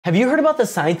Have you heard about the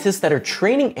scientists that are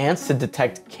training ants to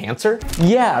detect cancer?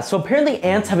 Yeah, so apparently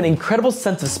ants have an incredible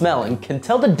sense of smell and can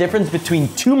tell the difference between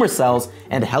tumor cells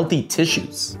and healthy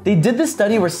tissues. They did this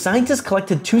study where scientists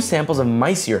collected 2 samples of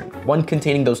mice urine, one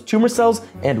containing those tumor cells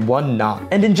and one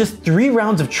not. And in just 3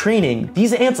 rounds of training,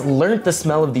 these ants learned the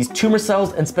smell of these tumor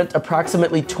cells and spent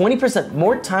approximately 20%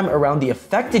 more time around the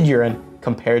affected urine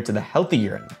compared to the healthy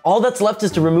urine. All that's left is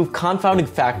to remove confounding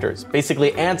factors.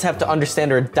 Basically, ants have to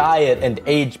understand our diet and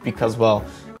age because, well,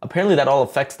 apparently that all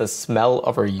affects the smell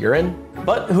of our urine.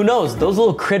 But who knows, those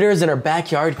little critters in our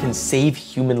backyard can save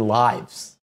human lives.